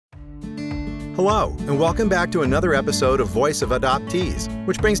Hello, and welcome back to another episode of Voice of Adoptees,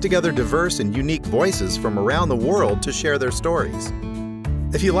 which brings together diverse and unique voices from around the world to share their stories.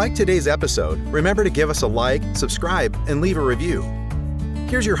 If you like today's episode, remember to give us a like, subscribe, and leave a review.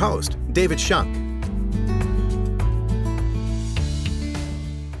 Here's your host, David Shunk.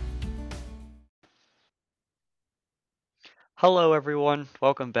 Hello, everyone.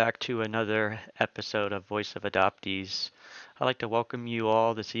 Welcome back to another episode of Voice of Adoptees. I'd like to welcome you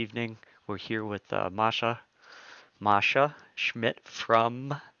all this evening. We're here with Masha Schmidt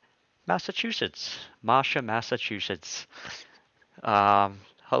from Massachusetts. Masha, Massachusetts.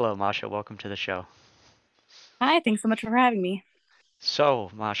 Hello, Masha. Welcome to the show. Hi, thanks so much for having me.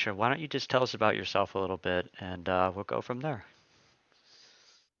 So, Masha, why don't you just tell us about yourself a little bit, and we'll go from there.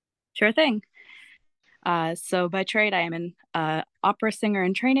 Sure thing. So by trade, I am an opera singer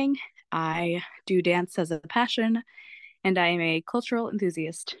in training. I do dance as a passion, and I am a cultural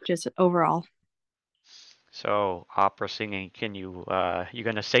enthusiast, just overall. So, opera singing. Can you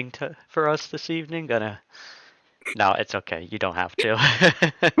gonna sing for us this evening? Gonna No, it's okay. You don't have to.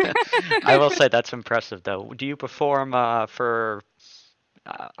 I will say that's impressive, though. Do you perform for?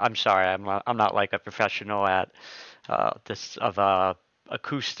 I'm sorry, I'm not like a professional at this of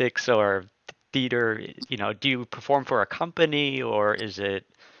acoustics or theater. Do you perform for a company or is it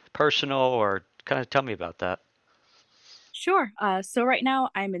personal? Or kind of tell me about that. Sure. So right now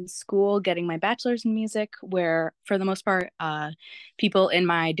I'm in school getting my bachelor's in music, where for the most part, people in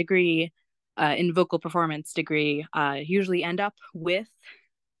my degree, in vocal performance degree, usually end up with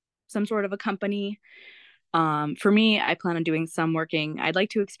some sort of a company. For me, I plan on doing some working. I'd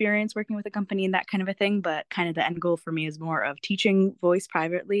like to experience working with a company and that kind of a thing, but kind of the end goal for me is more of teaching voice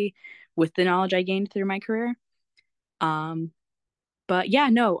privately with the knowledge I gained through my career. Um, but yeah,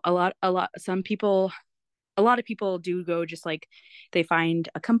 no, a lot of people do go just like they find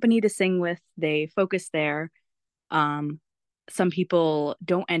a company to sing with, they focus there. Um, some people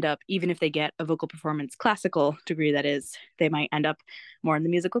don't end up, even if they get a vocal performance classical degree, that is, they might end up more in the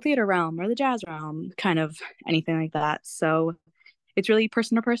musical theater realm or the jazz realm, kind of anything like that. So it's really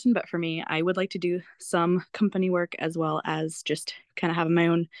person to person. But for me, I would like to do some company work as well as just kind of having my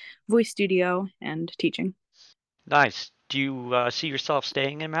own voice studio and teaching. Nice. Do you see yourself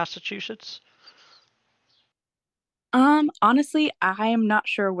staying in Massachusetts? Honestly, I am not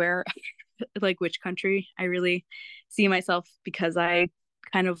sure where, like which country I really see myself, because I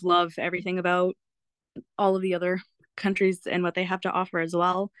kind of love everything about all of the other countries and what they have to offer as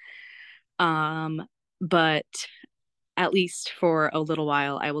well. Um, but at least for a little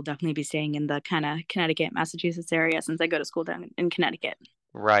while, I will definitely be staying in the kind of Connecticut, Massachusetts area since I go to school down in Connecticut.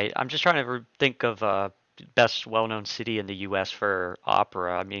 Right. I'm just trying to think of best well-known city in the U.S. for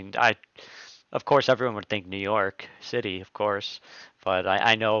opera. I mean, of course, everyone would think New York City, of course, but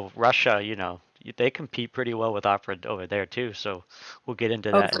I know Russia, they compete pretty well with opera over there too, so we'll get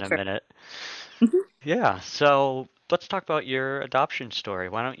into Oh, that in for a sure. minute. Mhm. Yeah, so let's talk about your adoption story.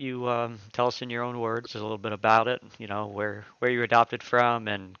 Why don't you tell us in your own words a little bit about it, where you're adopted from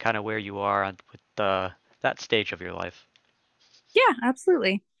and kind of where you are with that stage of your life. Yeah,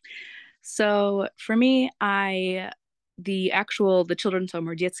 absolutely. So for me, the children's home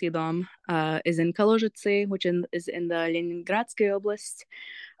or детский dom is in Kalozhice, is in the Leningradsky Oblast.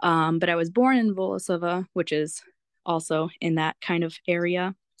 But I was born in Volosovo, which is also in that kind of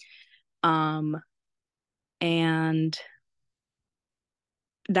area. Um, and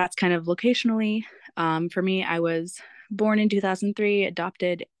that's kind of locationally. For me, I was born in 2003,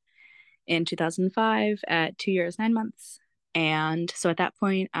 adopted in 2005 at 2 years, 9 months. And so at that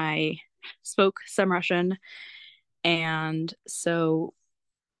point, I spoke some Russian. And so,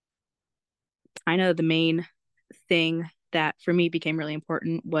 kind of the main thing that for me became really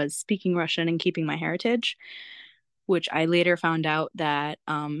important was speaking Russian and keeping my heritage, which I later found out that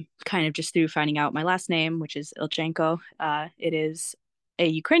kind of just through finding out my last name, which is Ilchenko, it is a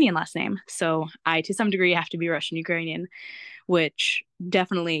Ukrainian last name. So I, to some degree, have to be Russian Ukrainian, which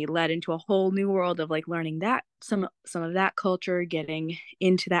definitely led into a whole new world of like learning that some of that culture, getting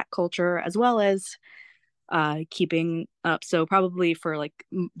into that culture, as well as keeping up. So probably for like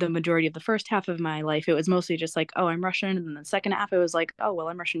the majority of the first half of my life, it was mostly just like, oh, I'm Russian, and then the second half, it was like, oh, well,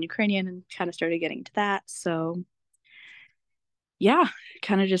 I'm Russian Ukrainian, and kind of started getting into that. So yeah,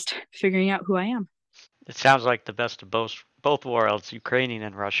 kind of just figuring out who I am. It sounds like the best of both worlds, Ukrainian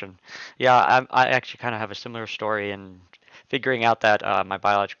and Russian. Yeah, I actually kind of have a similar story in figuring out that my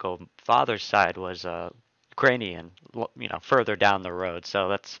biological father's side was Ukrainian, further down the road. So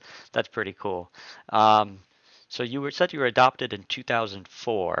that's pretty cool. Um, so said you were adopted in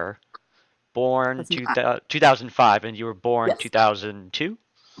 2004, born That's not 2005, and you were born yes. 2002?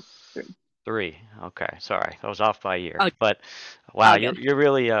 3. Okay, sorry, I was off by a year. Oh, But wow, all you're good. you're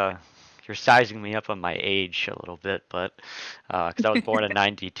really you're sizing me up on my age a little bit, but because I was born in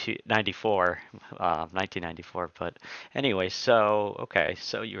 92, 94, 1994. But anyway, so okay,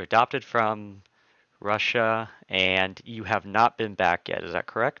 so you were adopted from Russia, and you have not been back yet. Is that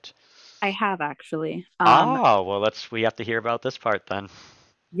correct? I have actually. Oh, well, we have to hear about this part then.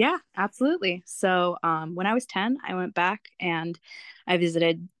 Yeah, absolutely. So, when I was 10, I went back and I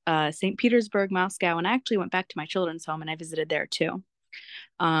visited St. Petersburg, Moscow, and I actually went back to my children's home and I visited there too.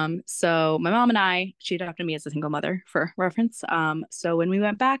 So my mom and she adopted me as a single mother for reference. So when we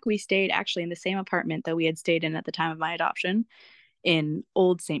went back, we stayed actually in the same apartment that we had stayed in at the time of my adoption in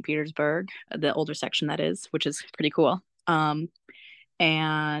old St. Petersburg, the older section that is, which is pretty cool.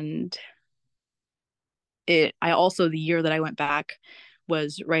 And I also, the year that I went back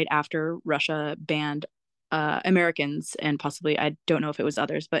was right after Russia banned Americans and possibly, I don't know if it was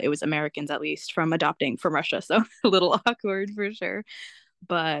others, but it was Americans at least from adopting from Russia. So a little awkward for sure.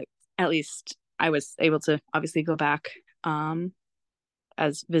 But at least I was able to obviously go back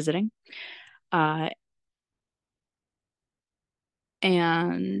as visiting. Uh,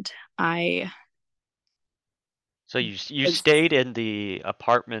 and I So you was, stayed in the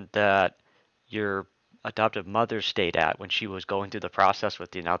apartment that your adoptive mother stayed at when she was going through the process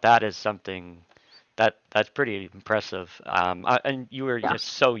with you. Now that is something that's pretty impressive. And you were yeah. just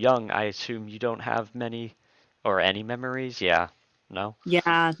so young. I assume you don't have many or any memories. Yeah. No.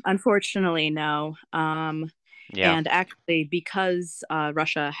 Yeah, unfortunately, no. Yeah. And actually, because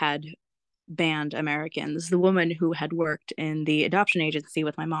Russia had banned Americans, the woman who had worked in the adoption agency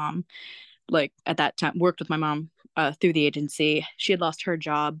with my mom, like at that time, worked with my mom through the agency. She had lost her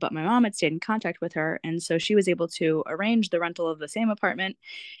job, but my mom had stayed in contact with her. And so she was able to arrange the rental of the same apartment.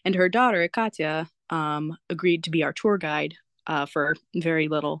 And her daughter, Katya, agreed to be our tour guide for very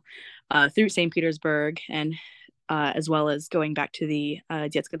little through St. Petersburg and as well as going back to the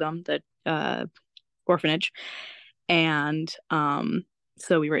Детский the orphanage. And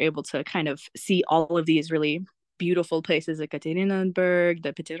so we were able to kind of see all of these really beautiful places like Ekaterinburg,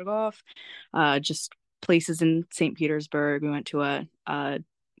 the Petergov, just places in St. Petersburg. We went to a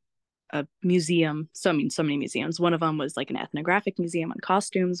museum. So I mean, so many museums. One of them was like an ethnographic museum on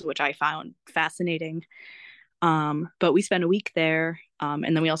costumes, which I found fascinating. But we spent a week there, and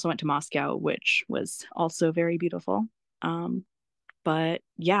then we also went to Moscow, which was also very beautiful. Um, but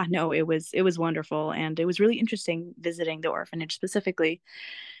yeah, no, it was wonderful, and it was really interesting visiting the orphanage specifically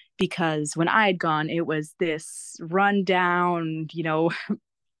because when I had gone, it was this rundown,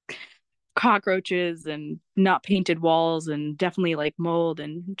 cockroaches and not painted walls and definitely like mold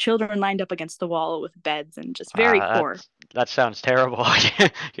and children lined up against the wall with beds and just very poor. That sounds terrible.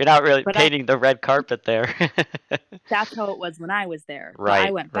 You're not really But painting the red carpet there. that's how it was when I was there. But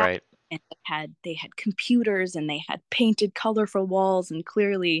I Right, went back right. and they had computers and they had painted colorful walls and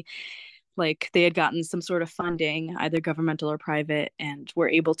clearly like they had gotten some sort of funding, either governmental or private, and were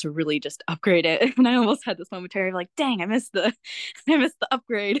able to really just upgrade it. And I almost had this momentary like, dang, I missed the I missed the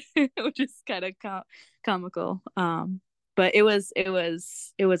upgrade, which is kind of comical. But it was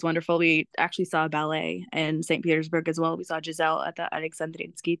wonderful. We actually saw a ballet in St. Petersburg as well. We saw Giselle at the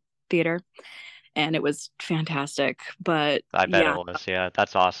Alexandrinsky Theater, and it was fantastic. But I bet it yeah, was. Yeah,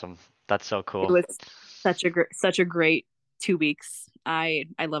 that's awesome. That's so it cool. was such a great 2 weeks. I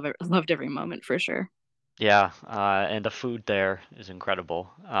loved every moment for sure. Yeah, and the food there is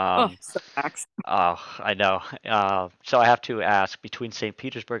incredible. Oh, so facts. Oh, I know. So I have to ask, between St.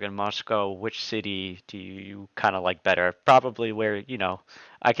 Petersburg and Moscow, which city do you kind of like better? Probably where,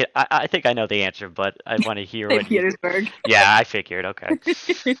 I think I know the answer, but I want to hear St. what you. Petersburg. Yeah, I figured. Okay.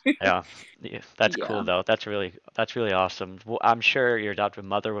 Yeah, yeah, that's cool Yeah, though. That's really awesome. Well, I'm sure your adoptive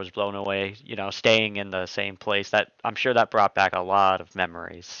mother was blown away, staying in the same place. That I'm sure that brought back a lot of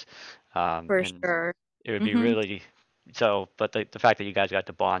memories. for And sure. it would be Hmm. really so, but the fact that you guys got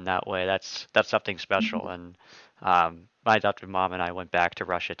to bond that way, that's something special. Hmm. And my adoptive mom and I went back to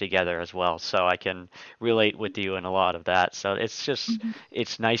Russia together as well, so I can relate with you in a lot of that. So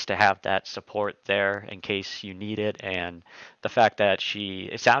it's nice to have that support there in case you need it. And the fact that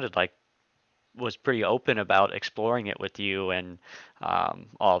it sounded like was pretty open about exploring it with you and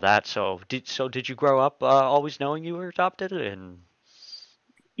all that. So did you grow up always knowing you were adopted? And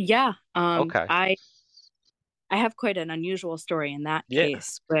Yeah. okay, I have quite an unusual story in that yeah,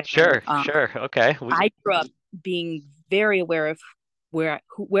 case where sure, sure, okay. I grew up being very aware of where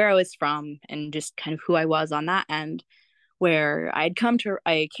I was from and just kind of who I was on that end. Where I came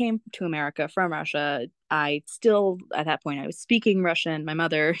to America from Russia. I still, at that point, I was speaking Russian. My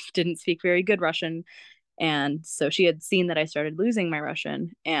mother didn't speak very good Russian, And so she had seen that I started losing my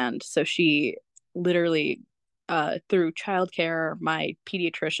Russian. And so she literally, through childcare, my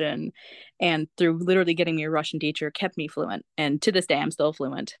pediatrician, and through literally getting me a Russian teacher, kept me fluent. And to this day, I'm still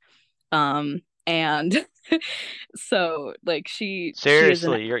fluent. And so like she is an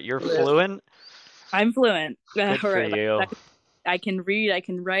Seriously, you're absolute, fluent? I'm fluent. Good All for right, you. I can read, I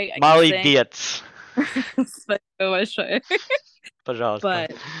can write, I can sing. Молодец. Пожалуйста.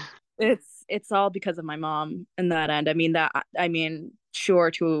 But it's all because of my mom in that end. I mean,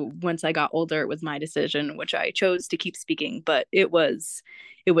 sure, to once I got older, it was my decision, which I chose to keep speaking, but it was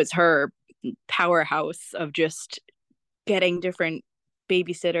her powerhouse of just getting different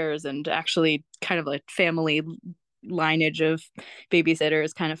babysitters, and actually kind of a family lineage of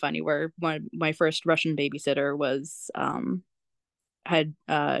babysitters. Kind of funny, where my first Russian babysitter was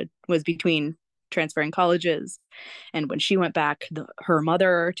between transferring colleges, and when she went back, her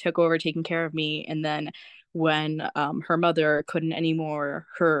mother took over taking care of me. And then when her mother couldn't anymore,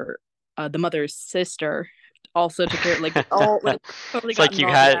 her the mother's sister also took care, like all like totally It's got like you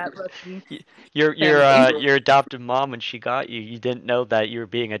involved in had that Russian family. your adopted mom when she got you, you didn't know that you were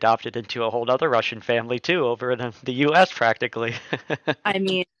being adopted into a whole other Russian family too over in the US practically. I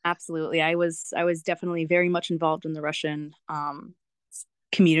mean, absolutely. I was definitely very much involved in the Russian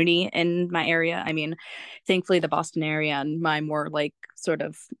community in my area. I mean, thankfully the Boston area and my more like sort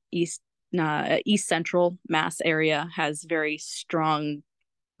of east central Mass area has very strong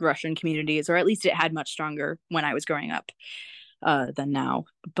Russian communities, or at least it had much stronger when I was growing up than now.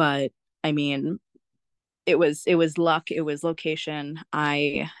 But I mean, it was luck, it was location.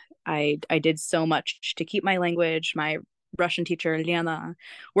 I did so much to keep my language. My Russian teacher Liana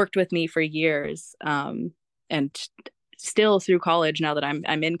worked with me for years, and still through college. Now that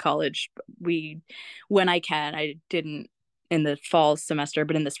I'm in college, we when I can, I didn't in the fall semester,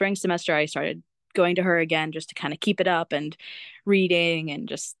 but in the spring semester, I started going to her again just to kind of keep it up, and reading, and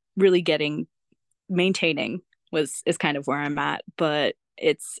just really getting maintaining was is kind of where I'm at. But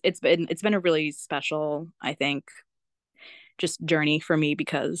it's been a really special, I think, just journey for me,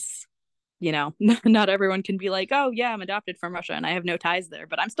 because not everyone can be like, oh yeah, I'm adopted from Russia and I have no ties there,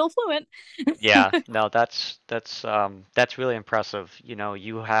 but I'm still fluent. Yeah, no, that's really impressive. You know,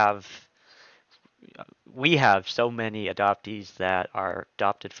 we have so many adoptees that are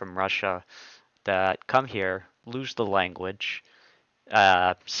adopted from Russia that come here, lose the language.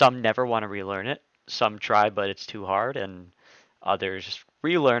 Some never want to relearn it. Some try, but it's too hard, and others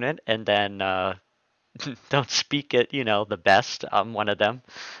relearn it and then don't speak it, the best. I'm one of them.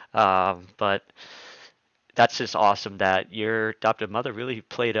 But that's just awesome that your adoptive mother really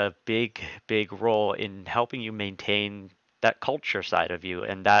played a big, big role in helping you maintain that culture side of you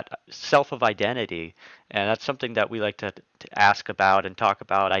and that self of identity. And that's something that we like to ask about and talk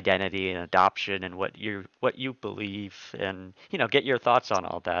about identity and adoption and what you believe and get your thoughts on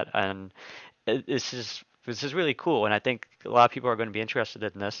all that. And this is really cool, and I think a lot of people are going to be interested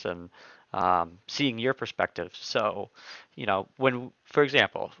in this and seeing your perspective. So, when, for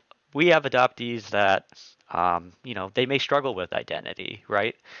example, we have adoptees that, they may struggle with identity,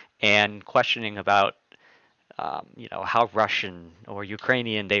 right? And questioning about, how Russian or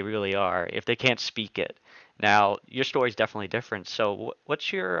Ukrainian they really are if they can't speak it. Now, your story is definitely different. So,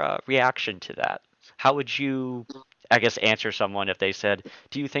 what's your reaction to that? How would you, I guess, answer someone if they said,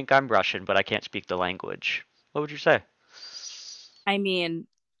 "Do you think I'm Russian, but I can't speak the language?" What would you say? I mean,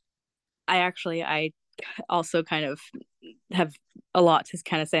 I also kind of have a lot to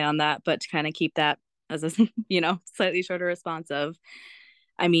kind of say on that, but to kind of keep that as a slightly shorter response of,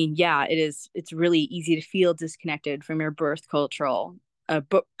 I mean, yeah, it's really easy to feel disconnected from your birth culture,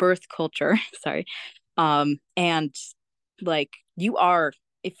 sorry. And like, you are,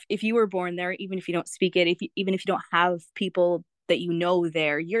 if you were born there, even if you don't speak it, even if you don't have people that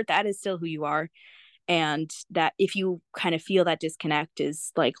there, that is still who you are. And that if you kind of feel that disconnect,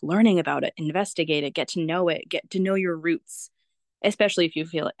 is like learning about it, investigate it, get to know your roots, especially if you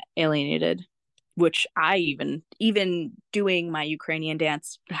feel alienated. Which I even doing my Ukrainian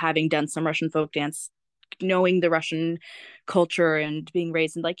dance, having done some Russian folk dance, knowing the Russian culture and being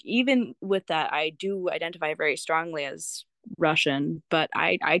raised in, like, even with that, I do identify very strongly as Russian, but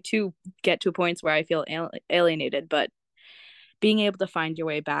I too get to points where I feel alienated. But being able to find your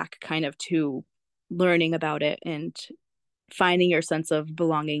way back, kind of, to learning about it and finding your sense of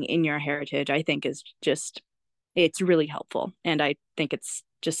belonging in your heritage, I think is just, it's really helpful. And I think it's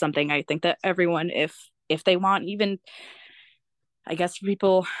just something I think that everyone, if they want, even I guess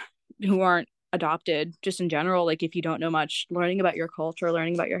people who aren't adopted, just in general, like, if you don't know much, learning about your culture,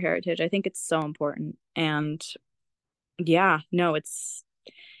 learning about your heritage, I think it's so important. And yeah, no,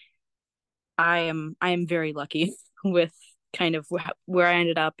 I am very lucky with kind of where I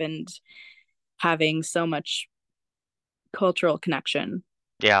ended up and having so much cultural connection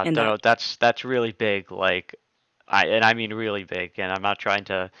Yeah, in that. no, that's really big. Like, I mean really big. And I'm not trying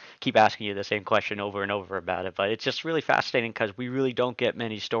to keep asking you the same question over and over about it, but it's just really fascinating because we really don't get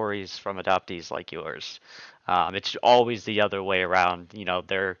many stories from adoptees like yours. It's always the other way around. You know,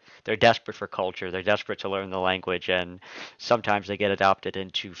 they're desperate for culture. They're desperate to learn the language, and sometimes they get adopted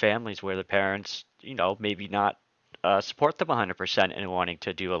into families where the parents, you know, maybe not support them 100% in wanting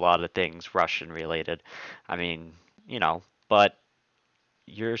to do a lot of things Russian related. I mean, you know, but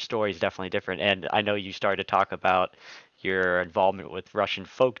your story is definitely different. And I know you started to talk about your involvement with Russian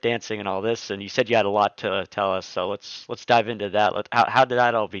folk dancing and all this, and you said you had a lot to tell us. So let's dive into that. How did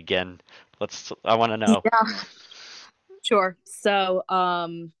that all begin? I want to know. Yeah, sure. So,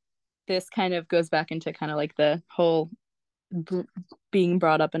 this kind of goes back into kind of like the whole b being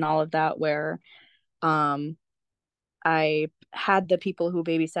brought up and all of that, where um I had the people who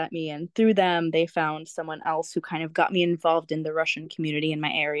babysat me, and through them, they found someone else who kind of got me involved in the Russian community in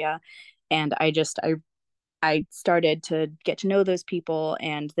my area. And I started to get to know those people,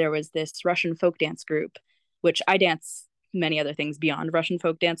 and there was this Russian folk dance group, which I dance many other things beyond Russian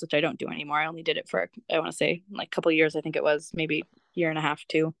folk dance, which I don't do anymore. I only did it for, I want to say, like a couple of years. I think it was maybe year and a half,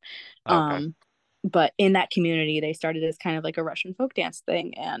 too. Okay. Um, but in that community, they started as kind of like a Russian folk dance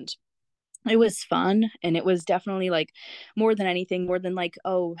thing, and it was fun. And it was definitely like more than anything, more than like,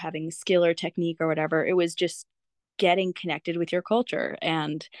 oh, having skill or technique or whatever. It was just getting connected with your culture.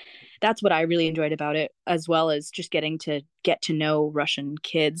 And that's what I really enjoyed about it, as well as just getting to get to know Russian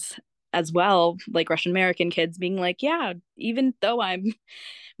kids as well, like Russian American kids being like, yeah, even though I'm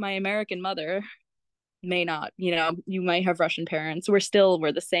my American mother may not, you might have Russian parents, we're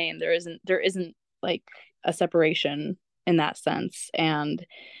the same. There isn't like a separation in that sense. And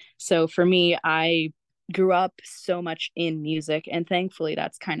so for me, I grew up so much in music, and thankfully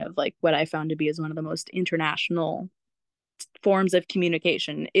that's kind of like what I found to be as one of the most international forms of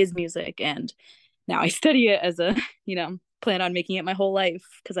communication is music. And now I study it as a, plan on making it my whole life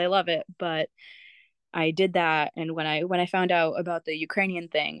because I love it. But I did that, and when I found out about the Ukrainian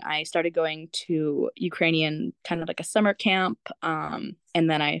thing, I started going to Ukrainian kind of like a summer camp. And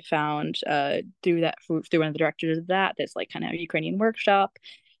then I found through one of the directors of that this like kind of Ukrainian workshop,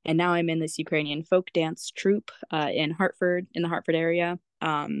 and now I'm in this Ukrainian folk dance troupe in Hartford, in the Hartford area.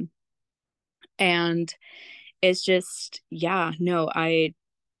 And it's just, yeah, no, I'm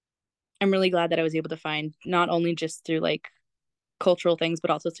really glad that I was able to find, not only just through like cultural things,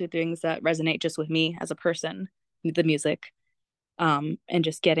 but also through things that resonate just with me as a person, the music. And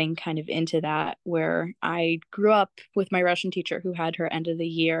just getting kind of into that, where I grew up with my Russian teacher who had her end of the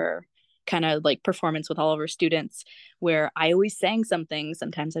year kind of like performance with all of her students, where I always sang something.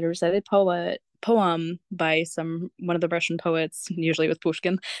 Sometimes I recited poem by one of the Russian poets, usually with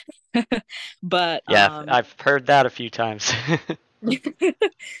Pushkin. But Yeah, I've heard that a few times.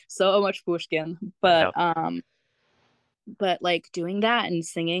 so much Pushkin. Yep. But like doing that and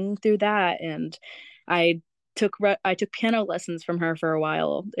singing through that, and I I took piano lessons from her for a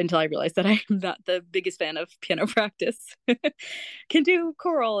while until I realized that I'm not the biggest fan of piano practice. Can do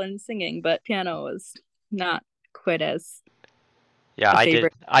choral and singing, but piano is not quite as Yeah, a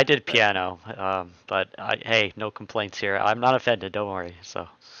favorite. I did But piano, but hey, no complaints here. I'm not offended, don't worry. So,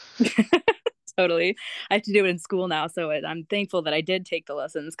 totally, I have to do it in school now, so I'm thankful that I did take the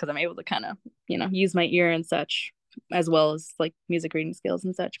lessons because I'm able to kind of use my ear and such, as well as like music reading skills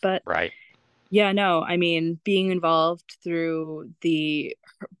and such. But right. yeah, no, I mean, being involved through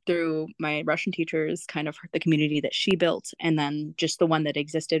my Russian teachers, kind of the community that she built, and then just the one that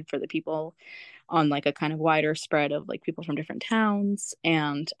existed for the people on like a kind of wider spread of like people from different towns.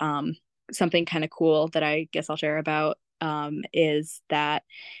 And something kind of cool that I guess I'll share about is that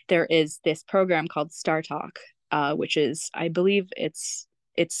there is this program called Star Talk, which is, I believe it's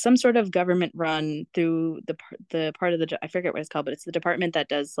some sort of government run through the part of the, I forget what it's called, but it's the department that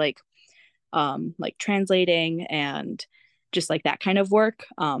does like translating and just like that kind of work.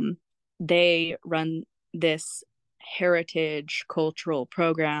 They run this heritage cultural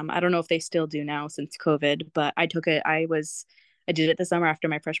program. I don't know if they still do now since COVID, but I took it. I did it the summer after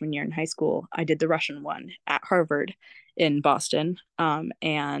my freshman year in high school. I did the Russian one at Harvard in Boston.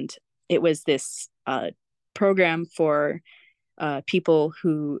 And it was this program for people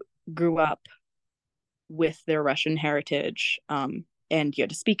who grew up with their Russian heritage. And you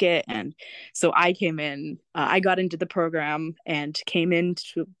had to speak it. And so I got into the program and came in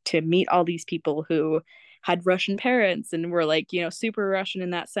to meet all these people who had Russian parents and were like, super Russian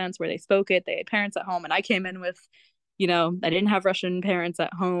in that sense, where they spoke it, they had parents at home. And I came in with, I didn't have Russian parents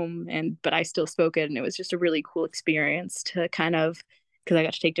at home, but I still spoke it, and it was just a really cool experience to kind of, because I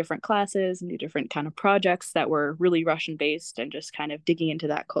got to take different classes and do different kind of projects that were really Russian based, and just kind of digging into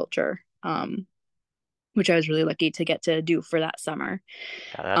that culture, which I was really lucky to get to do for that summer.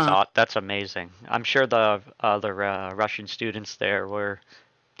 Yeah, Um, that's amazing. I'm sure the other Russian students there were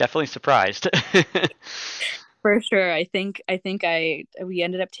definitely surprised. for sure. I think we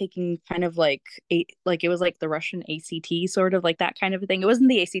ended up taking kind of like it was like the Russian ACT, sort of like that kind of a thing. It wasn't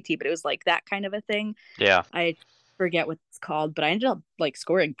the ACT, but it was like that kind of a thing. Yeah. I forget what it's called, but I ended up like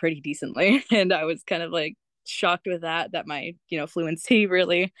scoring pretty decently, and I was kind of like shocked with that my fluency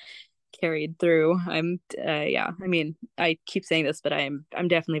really carried through. Yeah, I mean, I keep saying this, but I'm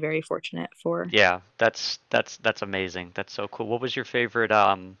definitely very fortunate for. Yeah, that's amazing. That's so cool. What was your favorite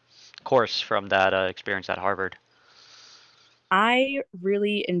course from that experience at Harvard? I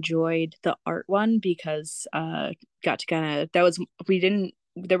really enjoyed the art one because got to kind of that was we didn't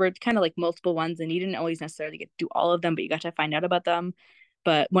there were kind of like multiple ones, and you didn't always necessarily get to do all of them, but you got to find out about them.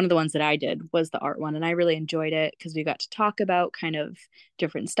 But one of the ones that I did was the art one, and I really enjoyed it because we got to talk about kind of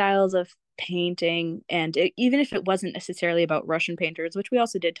different styles of painting, and even if it wasn't necessarily about Russian painters, which we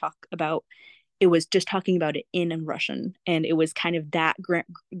also did talk about, it was just talking about it in Russian, and it was kind of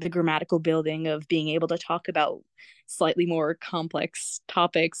the grammatical building of being able to talk about slightly more complex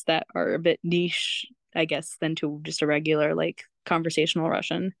topics that are a bit niche, I guess, than to just a regular like conversational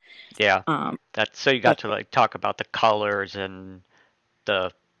Russian. Yeah. Um, That so you got but to like talk about the colors and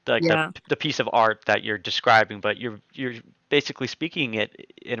the like yeah, the piece of art that you're describing, but you're basically speaking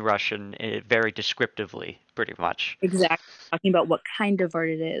it in Russian very descriptively, pretty much. exactly. Talking about what kind of art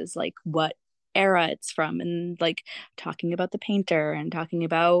it is, like what era it's from, and like talking about the painter and talking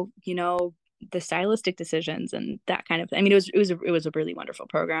about the stylistic decisions and that kind of thing. I mean, it was a really wonderful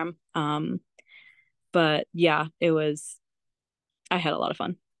program. But yeah, I had a lot of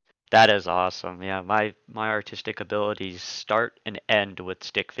fun. That is awesome. Yeah, my artistic abilities start and end with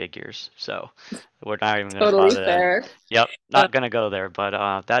stick figures. So we're not even gonna Totally bother that. fair. Yep, Uh, not gonna go there,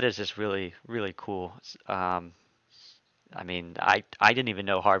 but that is just really really cool. I mean, I didn't even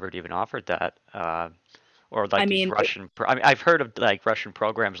know Harvard even offered that. Or I like these mean, I mean, I've heard of like Russian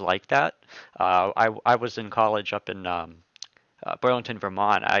programs like that. I was in college up in Burlington,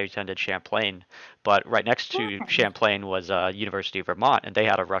 Vermont. I attended Champlain, but right next to Champlain was University of Vermont, and they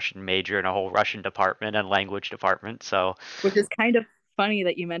had a Russian major and a whole Russian department and language department. So which is kind of funny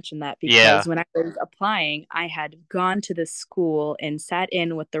that you mentioned that, yeah, because when I was applying, I had gone to this school and sat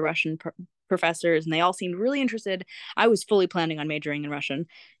in with the Russian professors, and they all seemed really interested. I was fully planning on majoring in Russian.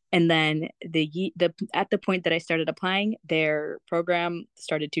 And then the at the point that I started applying, their program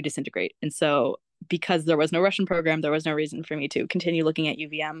started to disintegrate. And so because there was no Russian program, there was no reason for me to continue looking at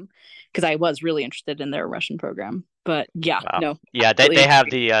UVM, because I was really interested in their Russian program. But yeah, wow, no, yeah, absolutely.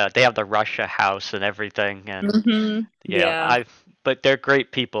 they have the Russia house and everything, and yeah, Yeah. I but they're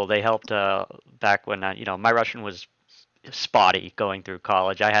great people. They helped back when my Russian was spotty going through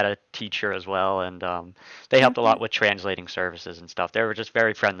college. I had a teacher as well, and they helped a lot with translating services and stuff. They were just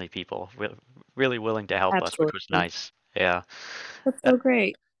very friendly people, really willing to help us, which was Absolutely. nice. Yeah, That's so that,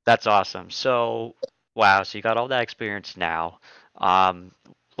 great. that's awesome. So, wow, so you got all that experience now. Um,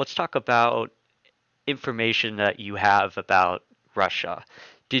 let's talk about information that you have about Russia.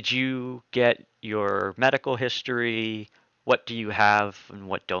 Did you get your medical history? What do you have and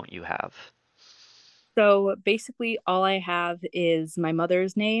what don't you have? So basically, all I have is my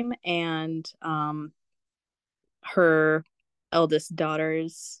mother's name and her eldest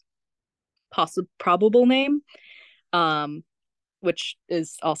daughter's possible probable name, um, which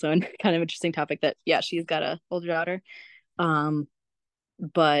is also a kind of interesting topic. That yeah, she's got a older daughter, um,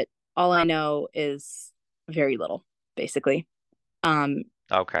 but all I know is very little, basically. Um,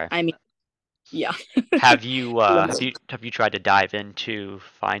 Okay. I mean, yeah. Have you tried to dive into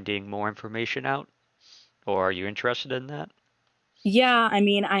finding more information out, or are you interested in that? Yeah, I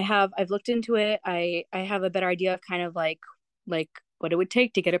mean, I've looked into it. I have a better idea of kind of like what it would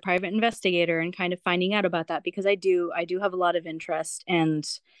take to get a private investigator and kind of finding out about that, because I do have a lot of interest, and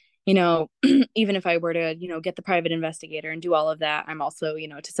you know, even if I were to, get the private investigator and do all of that, I'm also,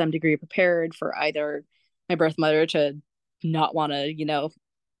 to some degree prepared for either my birth mother to not want to,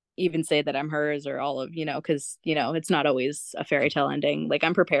 even say that I'm hers, or all of, because, it's not always a fairy tale ending. Like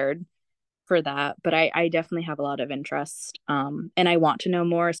I'm prepared for that, but I definitely have a lot of interest, and I want to know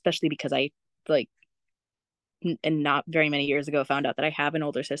more, especially because I like and not very many years ago found out that I have an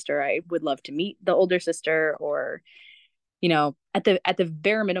older sister. I would love to meet the older sister, or at the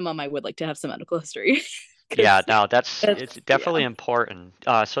bare minimum I would like to have some medical history. Yeah, 'Cause no, that's it's yeah. definitely important.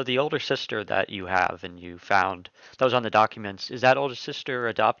 So the older sister that you have and you found that was on the documents, is that older sister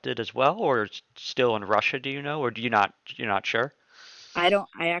adopted as well, or still in Russia? Do you know, or do you not? You're not sure?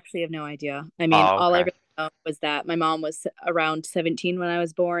 I actually have no idea. I mean, Oh, all I okay. really know was that my mom was around 17 when I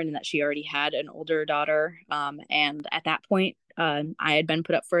was born and that she already had an older daughter. And at that point, I had been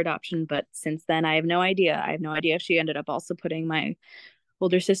put up for adoption, but since then, I have no idea. I have no idea if she ended up also putting my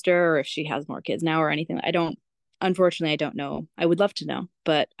older sister or if she has more kids now or anything. I don't, unfortunately, I don't know. I would love to know,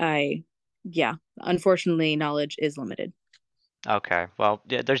 but yeah, unfortunately, knowledge is limited. Okay. Well,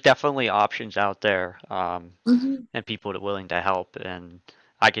 yeah, there's definitely options out there, Mhm. and people that are willing to help, and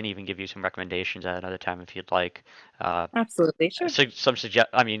I can even give you some recommendations at another time if you'd like. Uh, Absolutely, sure. so some suggest,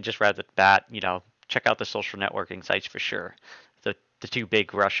 I mean, just right at the bat, check out the social networking sites for sure. The two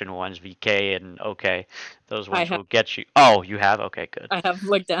big Russian ones, VK and OK, those I ones have will get you. Oh, you have? Okay, good. I have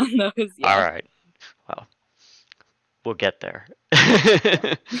looked down those, All yeah. right. Well, we'll get there.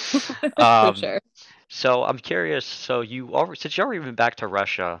 For um, sure. so I'm curious. So since you already been back to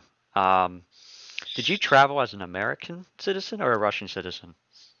Russia, um, did you travel as an American citizen or a Russian citizen?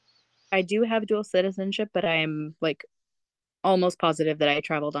 I do have dual citizenship, but I'm like almost positive that I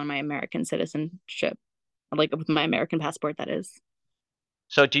traveled on my American citizenship, like with my American passport, that is.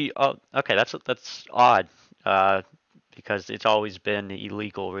 So do you? Oh, okay. That's odd, uh, because it's always been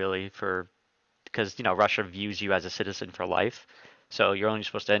illegal, really, because Russia views you as a citizen for life. So you're only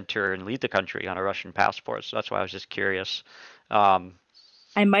supposed to enter and leave the country on a Russian passport. So that's why I was just curious. Um,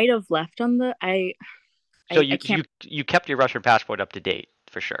 I might have left on the so I you can't. you kept your Russian passport up to date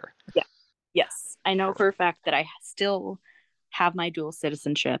for sure. Yeah. Yes. I know for a fact that I still have my dual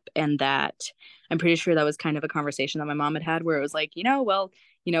citizenship and that I'm pretty sure that was kind of a conversation that my mom had had where it was like, well,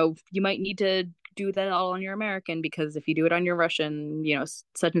 you might need to do that all on your American because if you do it on your Russian,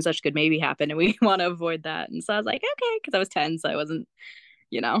 such and such could maybe happen and we want to avoid that. And so I was like, okay, because I was 10, so I wasn't,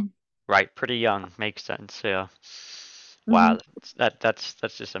 you know. Right, pretty young, makes sense. Yeah. Mhm. Wow, that's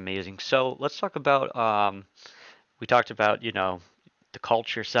just amazing. So let's talk about we talked about, the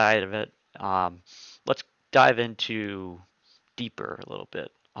culture side of it. Let's dive into deeper a little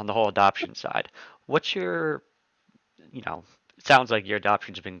bit on the whole adoption side. What's your, it sounds like your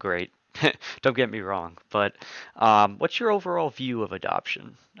adoption's been great. Don't get me wrong, but what's your overall view of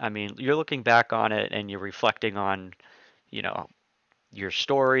adoption? I mean, you're looking back on it and you're reflecting on, you know, your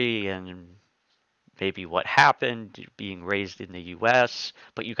story and maybe what happened being raised in the US,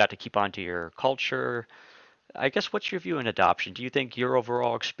 but you got to keep on to your culture. I guess what's your view on adoption? Do you think your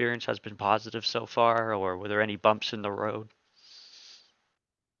overall experience has been positive so far, or were there any bumps in the road?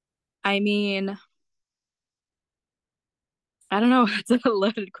 I mean, I don't know. It's a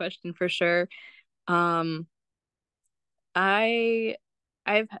loaded question for sure. Um, I,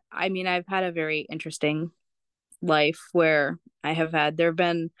 I've had a very interesting life where there have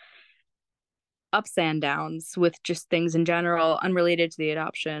been ups and downs with just things in general, unrelated to the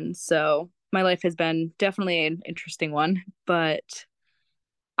adoption. So my life has been definitely an interesting one, but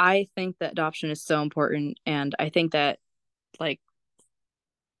I think that adoption is so important, and like,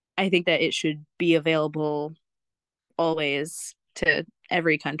 I think that it should be available always to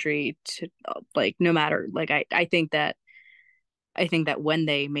every country to like no matter like I think that when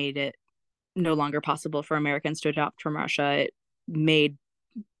they made it no longer possible for Americans to adopt from Russia, it made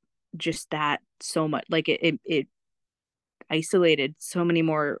just that so much like it isolated so many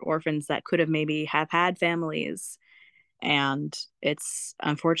more orphans that could have maybe have had families, and it's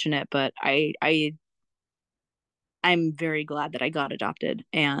unfortunate, but I'm very glad that I got adopted,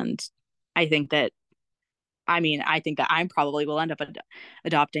 and I think that I think that I'm probably will end up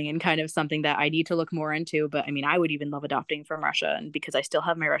adopting and kind of something that I need to look more into. But I mean, I would even love adopting from Russia, and because I still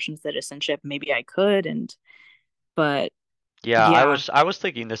have my Russian citizenship, maybe I could. But Yeah, I yeah, was I was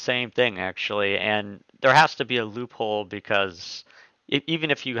thinking the same thing actually, and there has to be a loophole because even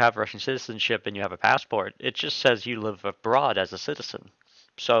if you have Russian citizenship and you have a passport, it just says you live abroad as a citizen.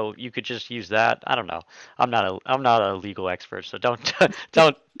 So you could just use that. I don't know. I'm not a legal expert, so don't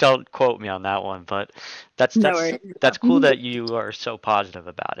don't quote me on that one. But that's no that's worries. that's cool that you are so positive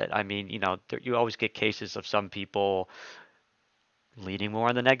about it. I mean, you always get cases of some people leaning more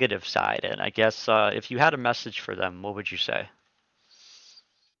on the negative side, and I guess if you had a message for them, what would you say?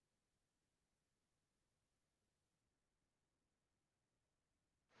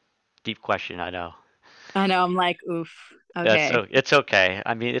 Deep question, I know. I know, I'm like, oof, Yeah, okay. so it's okay.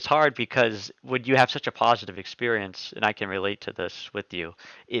 I mean, it's hard because when you have such a positive experience, and I can relate to this with you,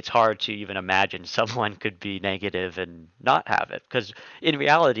 it's hard to even imagine someone could be negative and not have it. Because in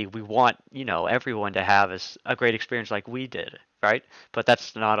reality, we want, everyone to have a great experience like we did, right? But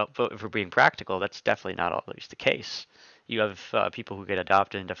that's not, but if we're being practical, that's definitely not always the case. You have people who get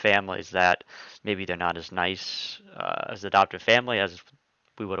adopted into families that maybe they're not as nice as the adoptive family as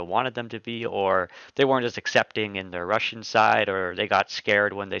we would have wanted them to be, or they weren't as accepting in their Russian side, or they got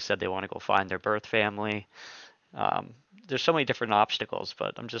scared when they said they want to go find their birth family. Um, there's so many different obstacles,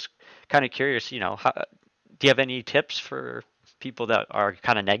 but I'm just kind of curious, do you have any tips for people that are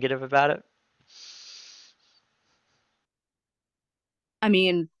kind of negative about it? I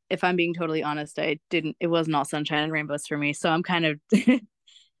mean, if I'm being totally honest, it wasn't all sunshine and rainbows for me. So I'm kind of,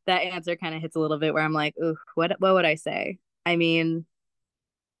 that answer kind of hits a little bit where I'm like, ooh, what would I say? I mean,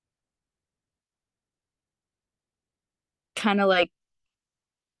 kind of like,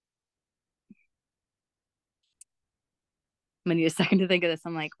 I'm gonna need a second to think of this.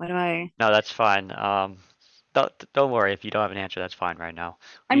 I'm like, what do I? No, that's fine. Don't worry if you don't have an answer. That's fine right now.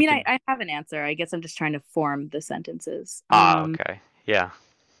 I We mean, can. I have an answer. I guess I'm just trying to form the sentences. Okay. Yeah.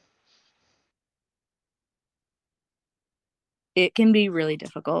 It can be really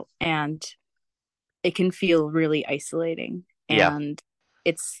difficult and it can feel really isolating, Yeah. and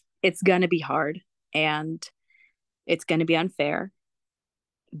it's gonna be hard, and it's gonna be unfair,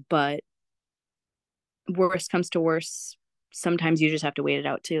 but worst comes to worst, sometimes you just have to wait it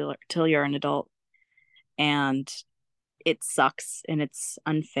out till you're an adult, and it sucks and it's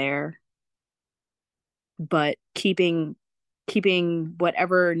unfair, but keeping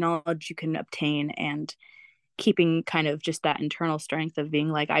whatever knowledge you can obtain, and keeping kind of just that internal strength of being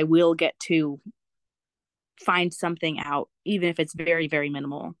like, I will get to find something out, even if it's very, very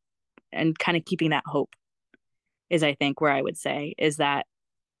minimal, and kind of keeping that hope is, I think, where I would say is that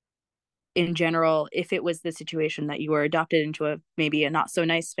in general, if it was the situation that you were adopted into a maybe a not so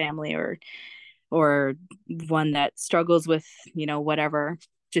nice family, or one that struggles with, whatever,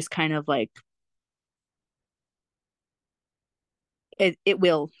 just kind of like, it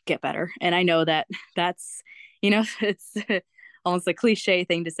will get better. And I know that that's, it's almost a cliche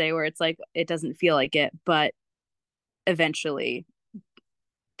thing to say where it's like it doesn't feel like it, but eventually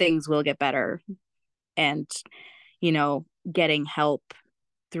things will get better. And getting help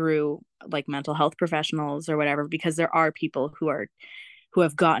through like mental health professionals or whatever, because there are people who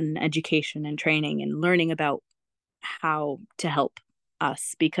have gotten education and training and learning about how to help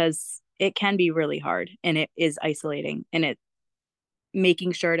us, because it can be really hard and it is isolating, and it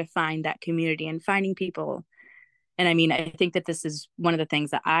making sure to find that community and finding people. And I mean, I think that this is one of the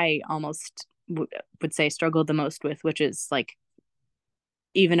things that I almost would say struggled the most with, which is like,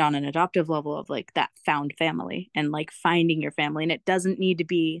 even on an adoptive level, of like that found family and like finding your family. And it doesn't need to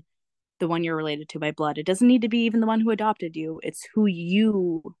be the one you're related to by blood. It doesn't need to be even the one who adopted you. It's who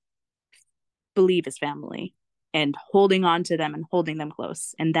you believe is family, and holding on to them and holding them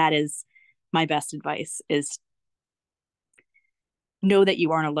close. And that is my best advice, is know that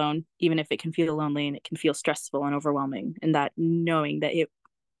you aren't alone, even if it can feel lonely and it can feel stressful and overwhelming, and that knowing that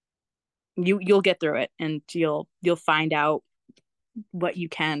you'll get through it, and you'll find out what you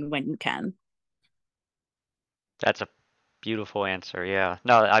can when you can. That's a beautiful answer. Yeah.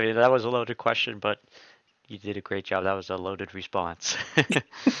 No, I mean, that was a loaded question, but you did a great job. That was a loaded response.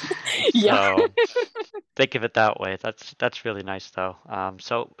 Yeah. So think of it that way. That's really nice, though.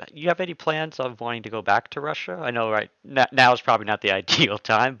 So you have any plans of wanting to go back to Russia? I know right now is probably not the ideal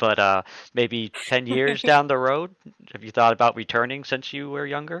time, but maybe 10 years down the road, have you thought about returning since you were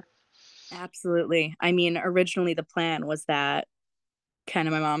younger? Absolutely. I mean, originally the plan was that, kind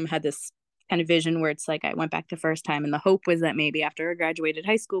of, my mom had this kind of vision where it's like I went back the first time, and the hope was that maybe after I graduated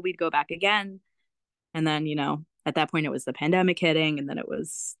high school we'd go back again. And then, at that point it was the pandemic hitting, and then it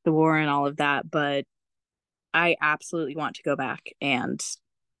was the war and all of that. But I absolutely want to go back. And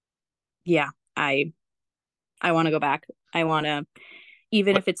yeah, I want to go back. I want to,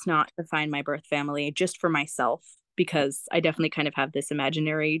 even What? if it's not to find my birth family, just for myself, because I definitely kind of have this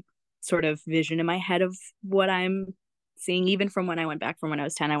imaginary sort of vision in my head of what I'm seeing, even from when I went back from when I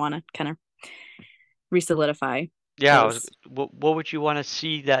was 10. I want to kind of re-solidify Yeah, those. what would you want to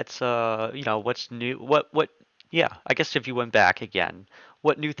see that's what's new? Yeah, I guess if you went back again,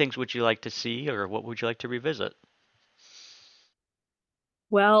 what new things would you like to see or what would you like to revisit?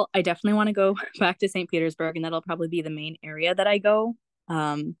 Well, I definitely want to go back to St. Petersburg, and that'll probably be the main area that I go.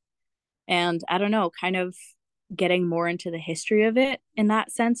 Um, and I don't know, kind of getting more into the history of it, in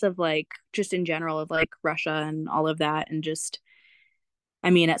that sense of like, just in general, of like Russia and all of that. And just, I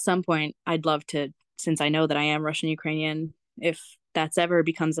mean, at some point I'd love to since I know that I am Russian Ukrainian, if that's ever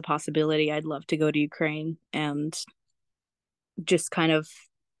becomes a possibility, I'd love to go to Ukraine and just kind of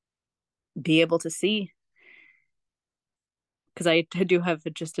be able to see, because I do have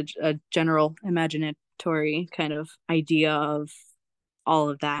just a general imaginatory kind of idea of all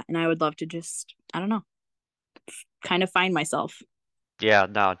of that, and I would love to just, I don't know, kind of find myself. Yeah,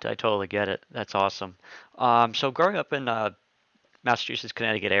 no, I totally get it. That's awesome. So growing up in Massachusetts,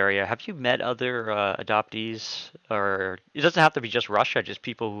 Connecticut area, have you met other adoptees, or it doesn't have to be just Russia, just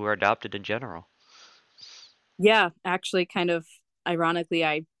people who are adopted in general? Yeah, actually, kind of ironically,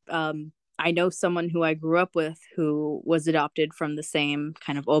 I know someone who I grew up with who was adopted from the same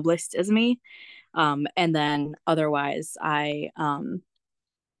kind of oblast as me. And then otherwise, I've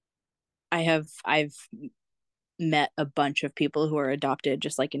met a bunch of people who are adopted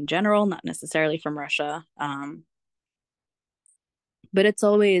just like in general, not necessarily from Russia. But it's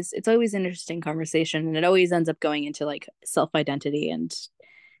always an interesting conversation, and it always ends up going into like self-identity, and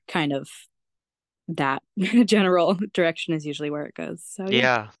kind of that general direction is usually where it goes. So yeah.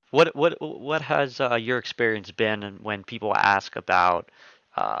 Yeah. What has your experience been when people ask about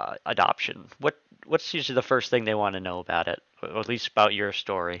adoption? What's usually the first thing they want to know about it, or at least about your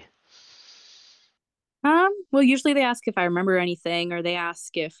story? Well, usually they ask if I remember anything, or they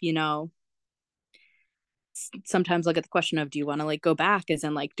ask if, sometimes I'll get the question of, do you want to like go back? As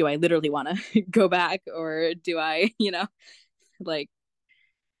in, like, do I literally want to go back, or do I, like,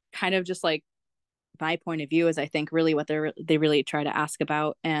 kind of just like my point of view is, I think, really what they really try to ask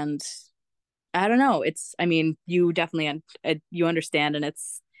about. And I don't know. I mean, you definitely, you understand, and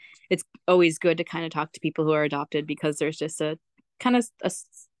it's always good to kind of talk to people who are adopted, because there's just a kind of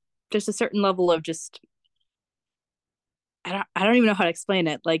just a certain level of just, I don't even know how to explain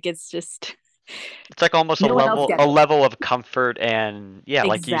it. Like, it's just It's like almost a no one else level gets a it. level of comfort, and yeah,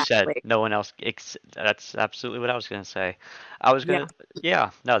 like you said, Exactly. no one else that's absolutely what I was gonna say. I was Yeah, gonna Yeah,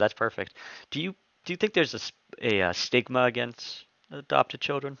 no, that's perfect. Do you think there's a stigma against adopted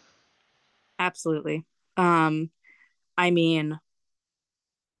children? absolutely. Um, I mean,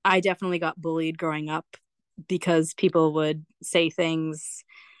 I definitely got bullied growing up, because people would say things,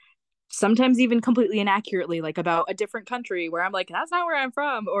 sometimes even completely inaccurately, like about a different country, where I'm like, that's not where I'm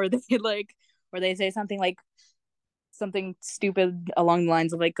from. Or they like, or they say something like, something stupid along the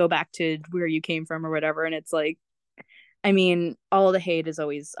lines of like, go back to where you came from, or whatever. And it's like, I mean, all the hate is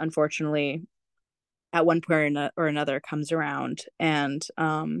always, unfortunately, at one point or another comes around. And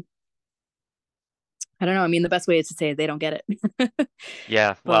I don't know. I mean, the best way is to say they don't get it.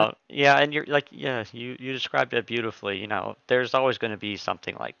 Yeah, But well, yeah, and you're like, yeah, you described it beautifully. There's always going to be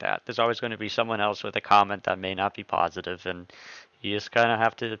something like that. There's always going to be someone else with a comment that may not be positive, and you just kind of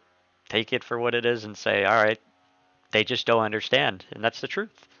have to take it for what it is and say, all right, they just don't understand, and that's the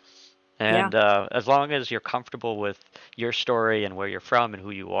truth. yeah, And as long as you're comfortable with your story and where you're from and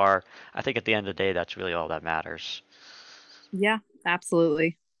who you are, I think at the end of the day, that's really all that matters. yeah,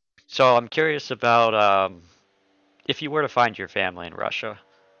 absolutely. So I'm curious about if you were to find your family in Russia,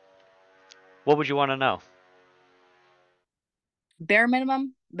 what would you want to know? Bare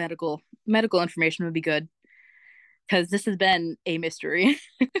minimum, medical information would be good, because this has been a mystery.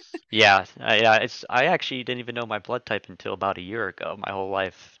 Yeah, I actually didn't even know my blood type until about a year ago. My whole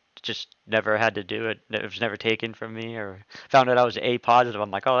life just never had to do it. It was never taken from me, or found out I was A positive.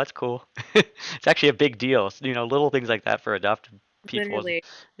 I'm like, oh, that's cool. It's actually a big deal. Little things like that for adopted people. Literally,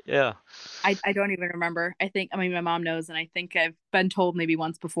 Yeah. I don't even remember. I mean, my mom knows, and I think I've been told maybe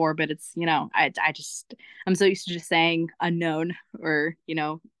once before, but it's, I'm so used to just saying unknown, or,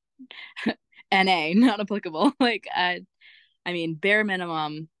 NA, not applicable. Like, I mean, bare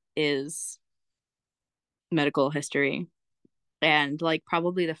minimum is medical history. And like,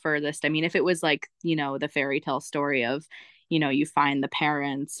 probably the furthest, I mean, if it was like, the fairy tale story of, you find the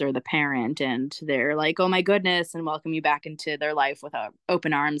parents or the parent, and they're like, oh my goodness, and welcome you back into their life with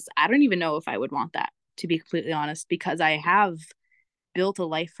open arms, I don't even know if I would want that, to be completely honest, because I have built a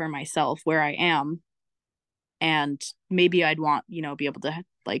life for myself where I am. And maybe I'd want, be able to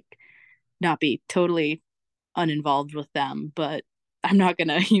like not be totally uninvolved with them, but I'm not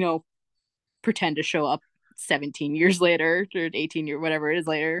gonna, pretend to show up 17 years later, or 18 years, whatever it is,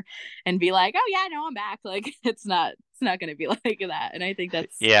 later, and be like, oh yeah, no, I'm back. Like, it's not going to be like that. And I think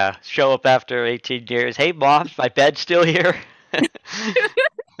that's Yeah, show up after 18 years. Hey, mom, is my bed still here?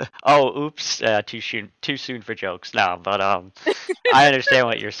 Oh, oops. Too soon for jokes now, but I understand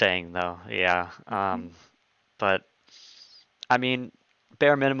what you're saying though. Yeah. But I mean,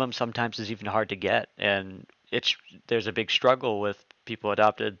 bare minimum sometimes is even hard to get, and there's a big struggle with people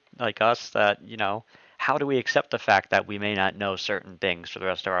adopted like us that, how do we accept the fact that we may not know certain things for the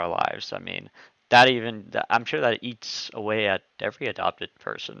rest of our lives? I mean, I'm sure that eats away at every adopted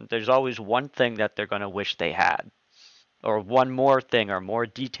person. There's always one thing that they're going to wish they had, or one more thing, or more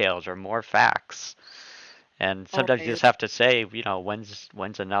details, or more facts. And sometimes you Always. just have to say,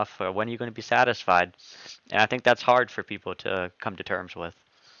 when's enough, or when are you going to be satisfied? And I think that's hard for people to come to terms with.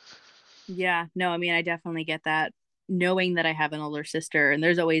 Yeah, no, I mean, I definitely get that. Knowing that I have an older sister, and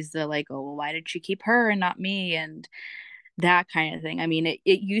there's always the like, oh, well, why did she keep her and not me? And that kind of thing. I mean, it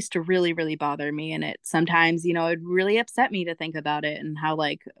used to really, really bother me. And it sometimes, it really upset me to think about it and how,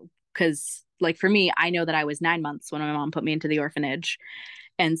 like, because, like, for me, I know that I was 9 months when my mom put me into the orphanage.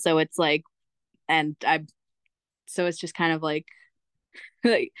 And so it's like, and so it's just kind of like,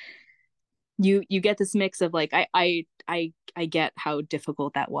 like you get this mix of like I get how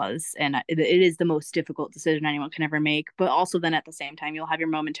difficult that was, and it is the most difficult decision anyone can ever make. But also, then at the same time, you'll have your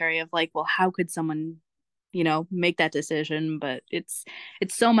momentary of like, well, how could someone, make that decision? But it's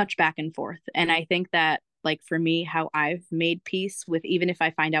so much back and forth, and I think that like for me, how I've made peace with even if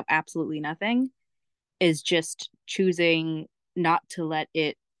I find out absolutely nothing is just choosing not to let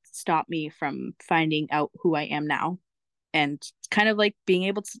it stop me from finding out who I am now and kind of like being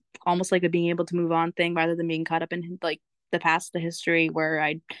able to almost like a being able to move on thing rather than being caught up in like the past, the history where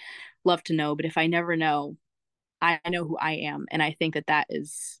I'd love to know. But if I never know, I know who I am. And I think that that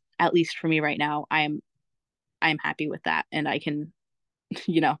is, at least for me right now, I'm happy with that. And I can,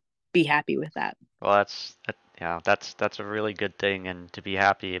 you know, be happy with that. Well, that's a really good thing, and to be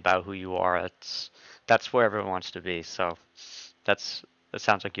happy about who you are, that's where everyone wants to be. So that's that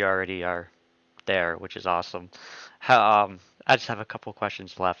sounds like you already are there, which is awesome. I just have a couple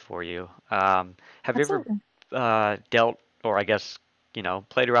questions left for you. Have you ever Absolutely. dealt, or I guess,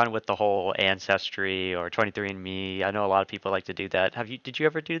 played around with the whole ancestry or 23andMe? I know a lot of people like to do that. Did you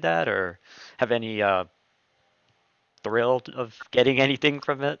ever do that, or have any thrill of getting anything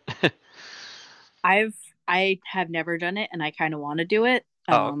from it? I've I have never done it and I kind of want to do it.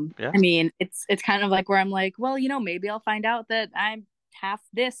 Oh, yeah. I mean, it's kind of like where I'm like, well, maybe I'll find out that I'm half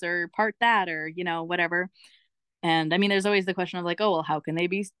this or part that or, whatever. And I mean, there's always the question of like, oh, well, how can they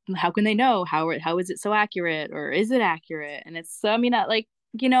know? How is it so accurate or is it accurate? And it's, so, I mean, like,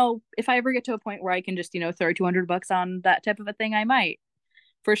 if I ever get to a point where I can just, throw $200 on that type of a thing, I might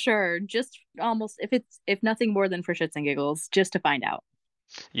for sure. Just almost if nothing more than for shits and giggles, just to find out.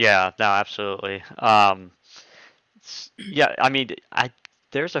 Yeah, no, absolutely. Yeah, I mean,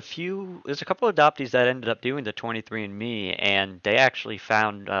 there's a couple of adoptees that ended up doing the 23andMe, and they actually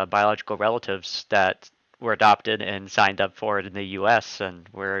found biological relatives that were adopted and signed up for it in the U.S. and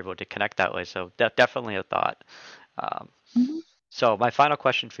were able to connect that way. So definitely a thought. Um, Mhm. so my final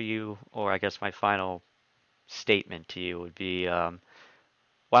question for you, or I guess my final statement to you would be,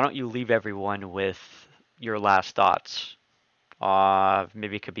 why don't you leave everyone with your last thoughts?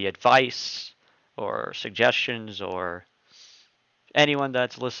 Maybe it could be advice or suggestions or anyone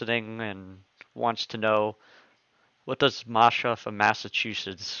that's listening and wants to know, what does Masha from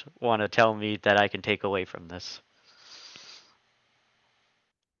Massachusetts want to tell me that I can take away from this?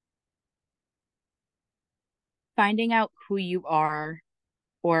 Finding out who you are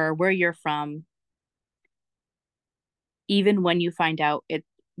or where you're from, even when you find out,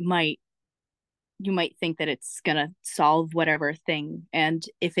 might you might think that it's gonna solve whatever thing, and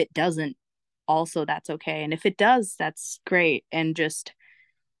if it doesn't, also that's okay, and if it does, that's great. And just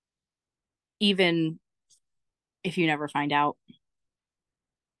even if you never find out,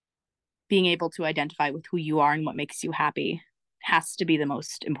 being able to identify with who you are and what makes you happy has to be the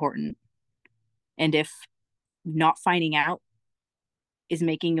most important. And if not finding out is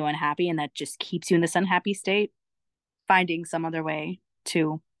making you unhappy and that just keeps you in this unhappy state, finding some other way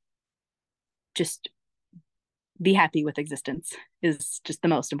to just be happy with existence is just the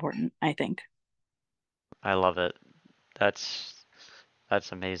most important, I think. I love it. That's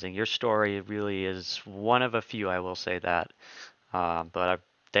that's amazing. Your story really is one of a few, I will say that. But I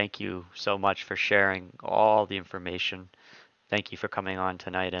thank you so much for sharing all the information. Thank you for coming on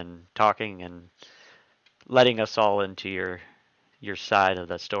tonight and talking and letting us all into your side of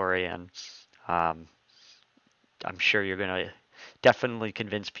the story. And um, I'm sure you're going to definitely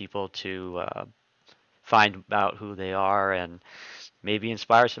convince people to find out who they are and maybe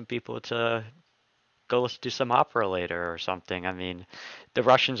inspire some people to go listen to some opera later or something. I mean, the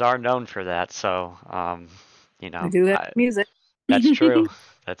Russians are known for that, so I do that music. that's true.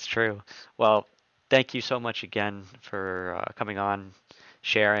 That's true. Well, thank you so much again for coming on,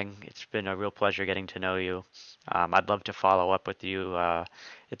 sharing. It's been a real pleasure getting to know you. I'd love to follow up with you.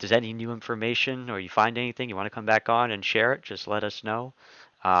 If there's any new information or you find anything you want to come back on and share it, just let us know.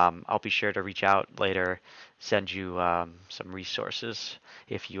 I'll be sure to reach out later, send you some resources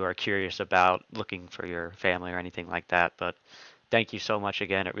if you are curious about looking for your family or anything like that. But thank you so much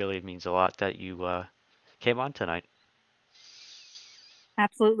again. It really means a lot that you came on tonight.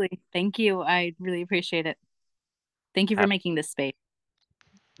 Absolutely. Thank you. I really appreciate it. Thank you for Ab- making this space.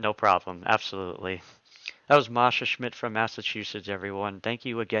 no problem. Absolutely. That was Masha Schmidt from Massachusetts, everyone. Thank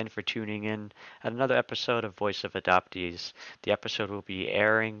you again for tuning in at another episode of Voice of Adoptees. The episode will be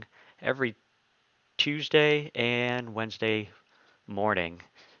airing every Tuesday and Wednesday morning.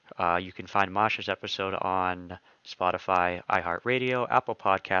 You can find Masha's episode on Spotify, iHeartRadio, Apple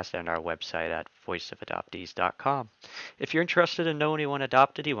Podcasts, and our website at voiceofadoptees.com. If you're interested in knowing anyone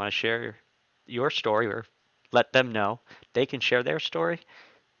adopted, you want to share your story or let them know, they can share their story.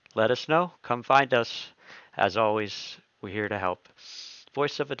 Let us know. Come find us. As always, we're here to help.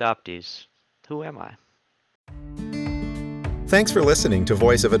 Voice of Adoptees. Who am I? Thanks for listening to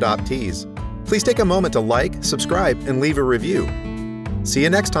Voice of Adoptees. Please take a moment to like, subscribe, and leave a review. See you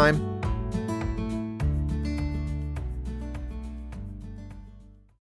next time.